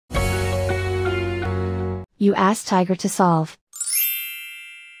You ask Tiger to solve.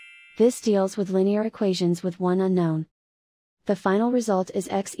 This deals with linear equations with one unknown. The final result is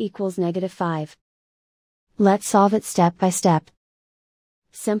x equals -5. Let's solve it step by step.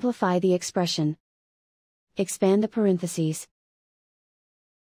 Simplify the expression. Expand the parentheses.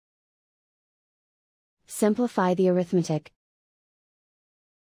 Simplify the arithmetic.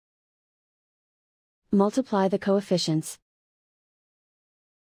 Multiply the coefficients.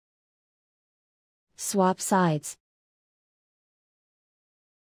 Swap sides.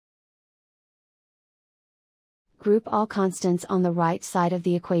 Group all constants on the right side of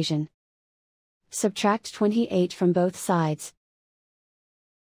the equation. Subtract 28 from both sides.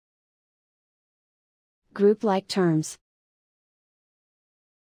 Group like terms.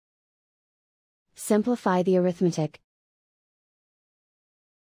 Simplify the arithmetic.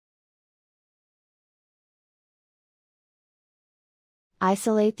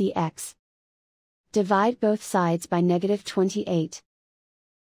 Isolate the x. Divide both sides by -28.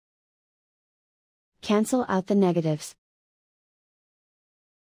 Cancel out the negatives.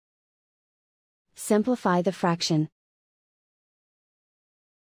 Simplify the fraction.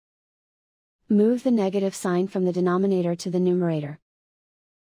 Move the negative sign from the denominator to the numerator.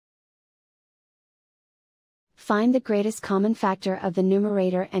 Find the greatest common factor of the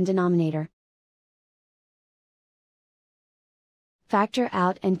numerator and denominator. Factor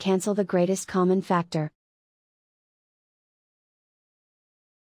out and cancel the greatest common factor.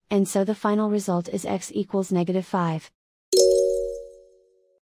 And so the final result is x equals -5.